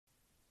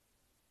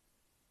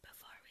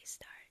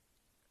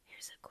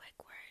here's a quick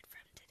word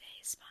from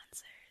today's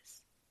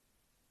sponsors.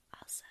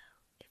 Also,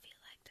 if you'd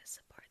like to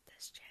support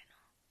this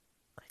channel,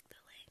 click the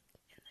link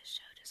in the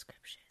show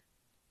description.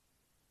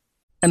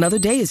 Another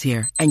day is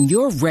here, and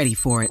you're ready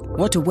for it.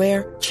 What to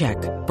wear? Check.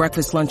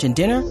 Breakfast, lunch, and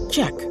dinner?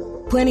 Check.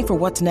 Planning for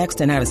what's next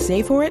and how to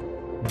save for it?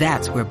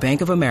 That's where Bank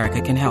of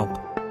America can help.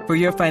 For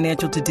your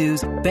financial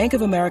to-dos, Bank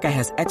of America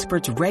has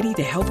experts ready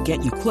to help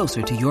get you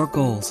closer to your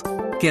goals.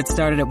 Get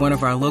started at one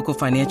of our local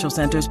financial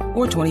centers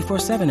or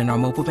 24/7 in our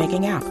mobile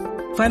banking app.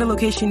 Find a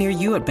location near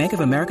you at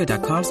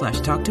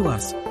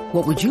bankofamerica.com/talktous.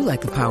 What would you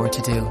like the power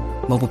to do?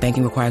 Mobile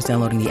banking requires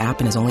downloading the app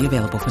and is only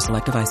available for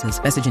select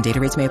devices. Message and data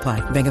rates may apply.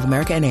 Bank of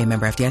America N.A.,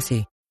 member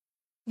FDIC.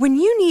 When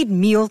you need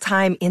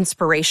mealtime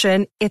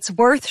inspiration, it's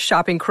worth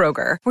shopping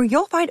Kroger, where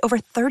you'll find over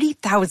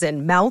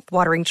 30,000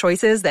 mouth-watering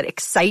choices that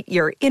excite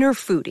your inner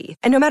foodie.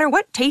 And no matter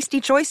what tasty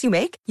choice you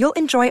make, you'll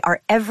enjoy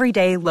our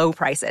everyday low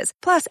prices,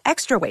 plus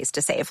extra ways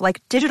to save,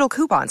 like digital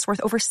coupons worth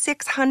over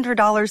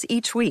 $600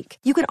 each week.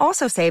 You can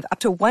also save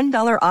up to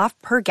 $1 off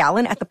per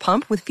gallon at the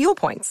pump with fuel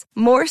points.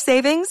 More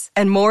savings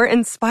and more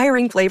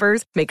inspiring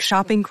flavors make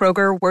shopping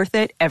Kroger worth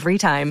it every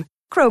time.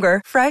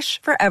 Kroger,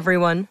 fresh for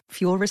everyone.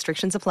 Fuel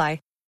restrictions apply.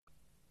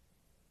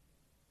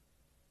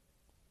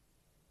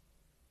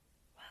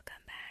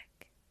 Welcome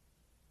back.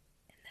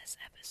 In this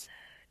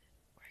episode,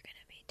 we're going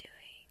to be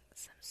doing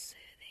some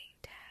soothing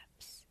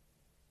taps.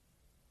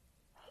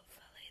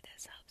 Hopefully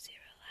this helps you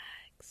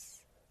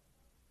relax.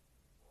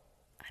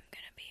 I'm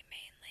going to be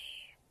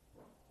mainly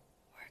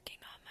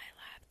working on my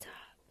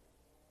laptop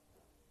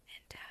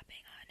and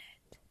tapping on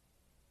it.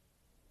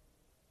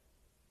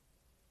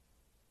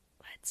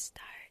 Let's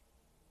start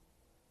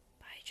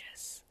by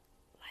just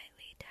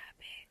lightly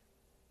tapping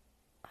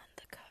on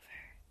the cover.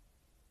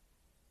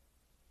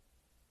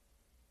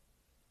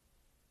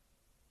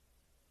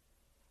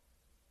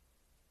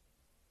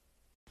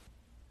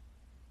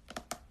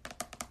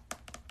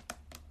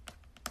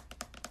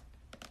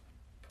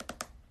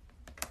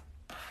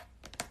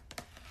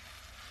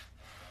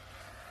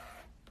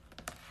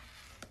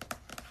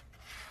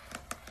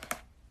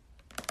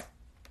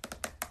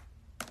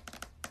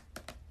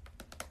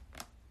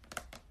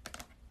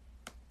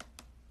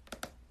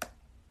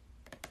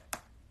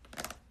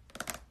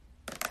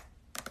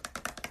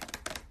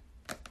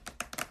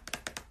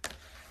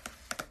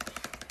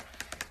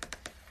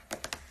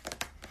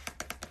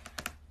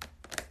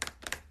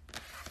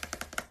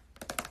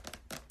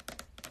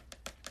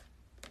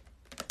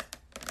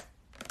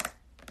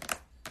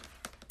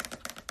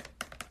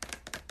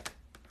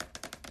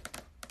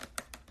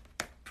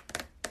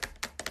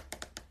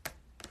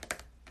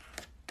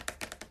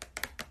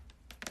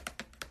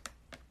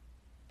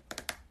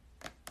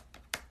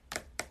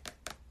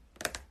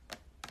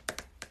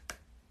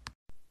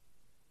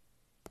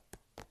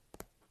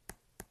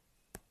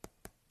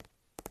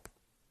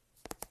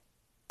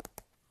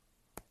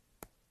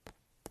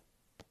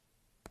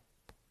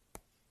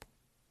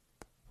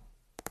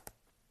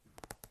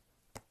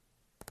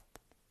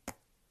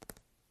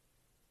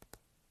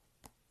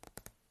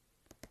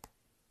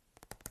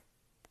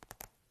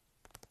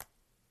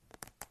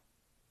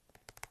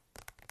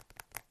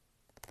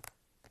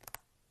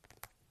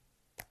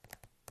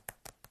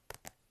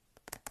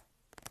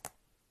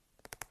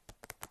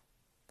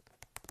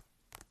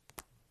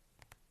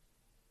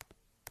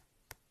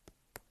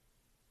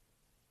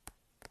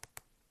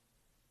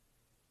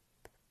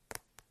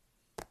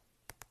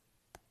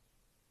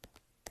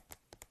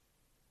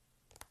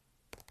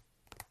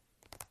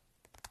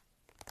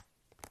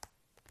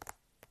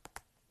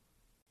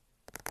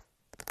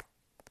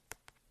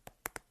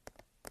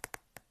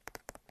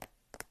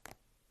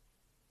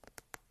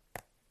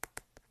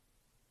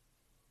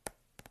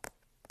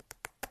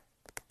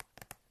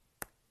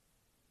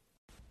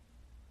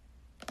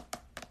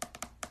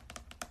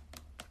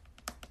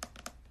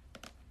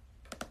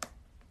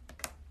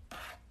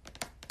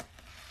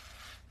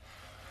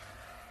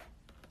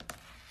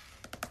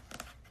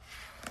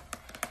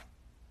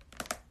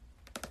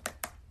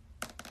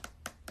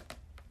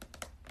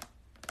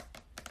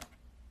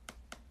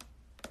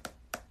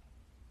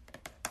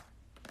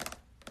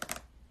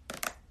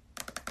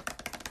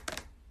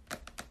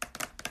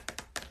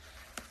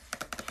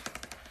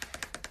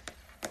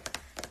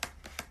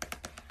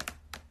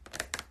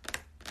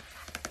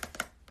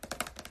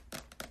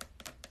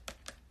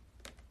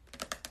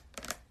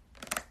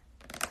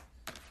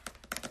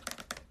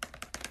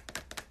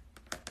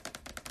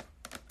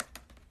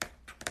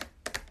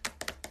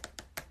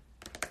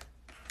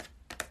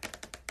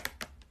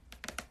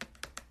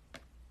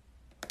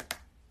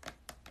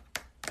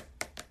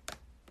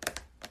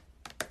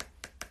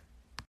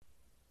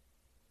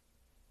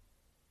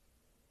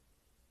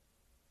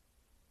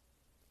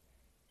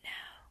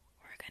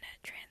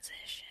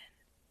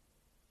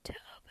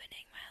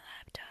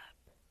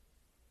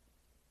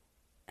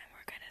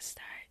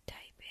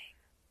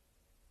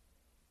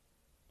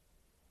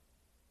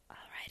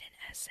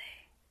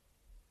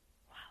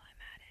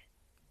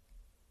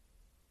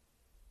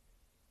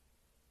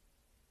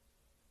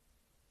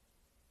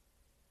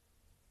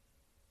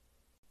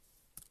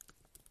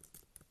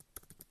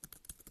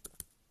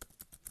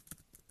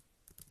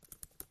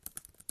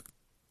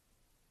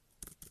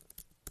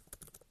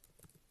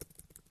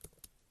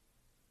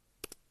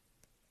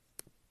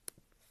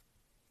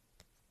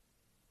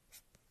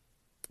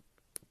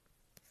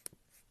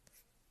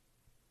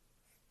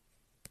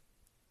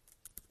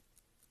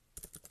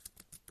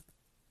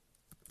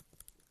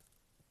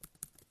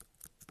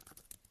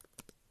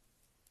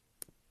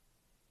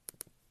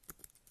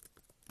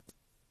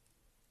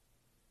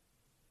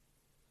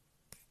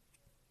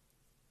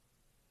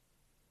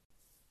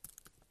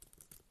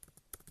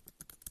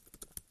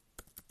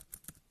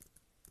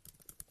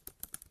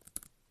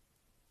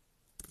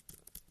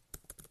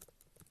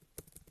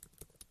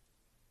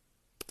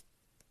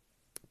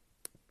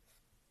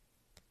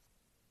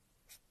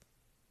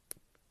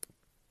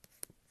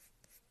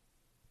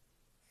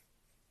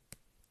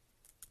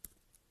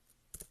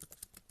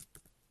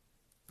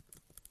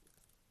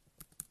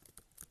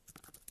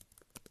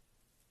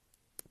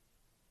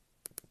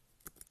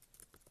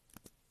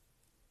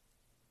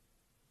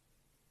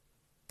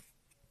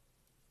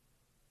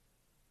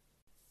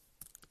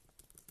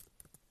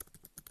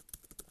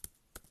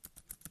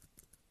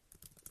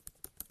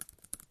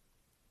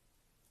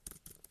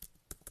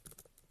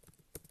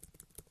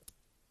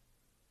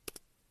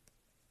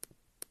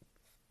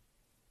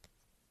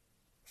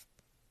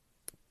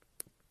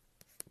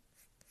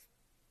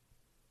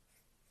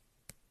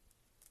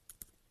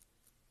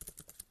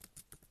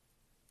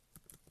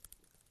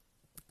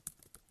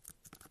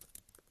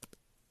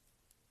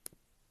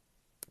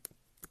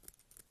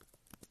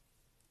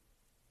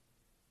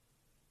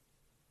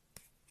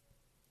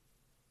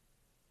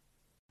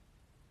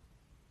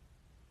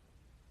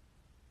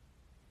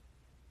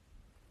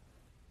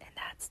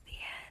 And that's the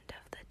end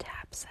of the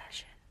tap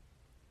session.